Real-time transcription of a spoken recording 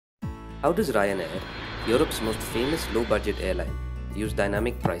How does Ryanair, Europe's most famous low-budget airline, use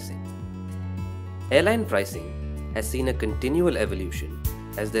dynamic pricing? Airline pricing has seen a continual evolution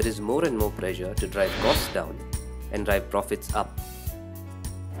as there is more and more pressure to drive costs down and drive profits up.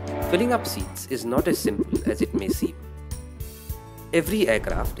 Filling up seats is not as simple as it may seem. Every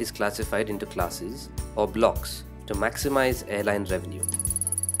aircraft is classified into classes or blocks to maximize airline revenue.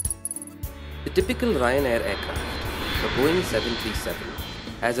 The typical Ryanair aircraft, the Boeing 737,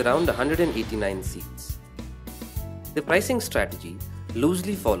 has around 189 seats. The pricing strategy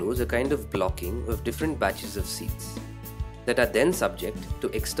loosely follows a kind of blocking of different batches of seats that are then subject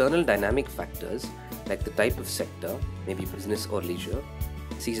to external dynamic factors like the type of sector, maybe business or leisure,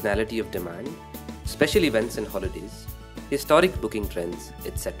 seasonality of demand, special events and holidays, historic booking trends,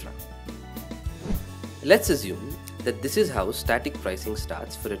 etc. Let's assume that this is how static pricing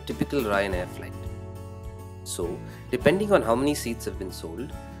starts for a typical Ryanair flight. So, depending on how many seats have been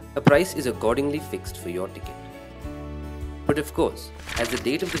sold, a price is accordingly fixed for your ticket. But of course, as the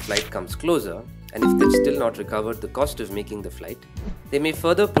date of the flight comes closer, and if they've still not recovered the cost of making the flight, they may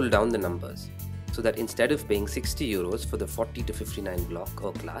further pull down the numbers, so that instead of paying 60 euros for the 40 to 59 block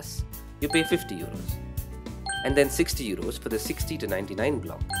or class, you pay 50 euros, and then 60 euros for the 60 to 99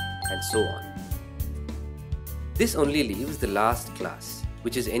 block, and so on. This only leaves the last class,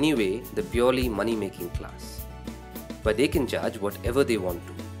 which is anyway the purely money-making class, where they can charge whatever they want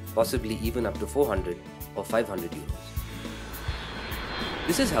to, possibly even up to 400 or 500 euros.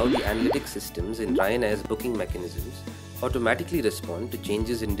 This is how the analytic systems in Ryanair's booking mechanisms automatically respond to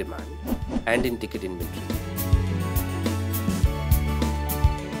changes in demand and in ticket inventory.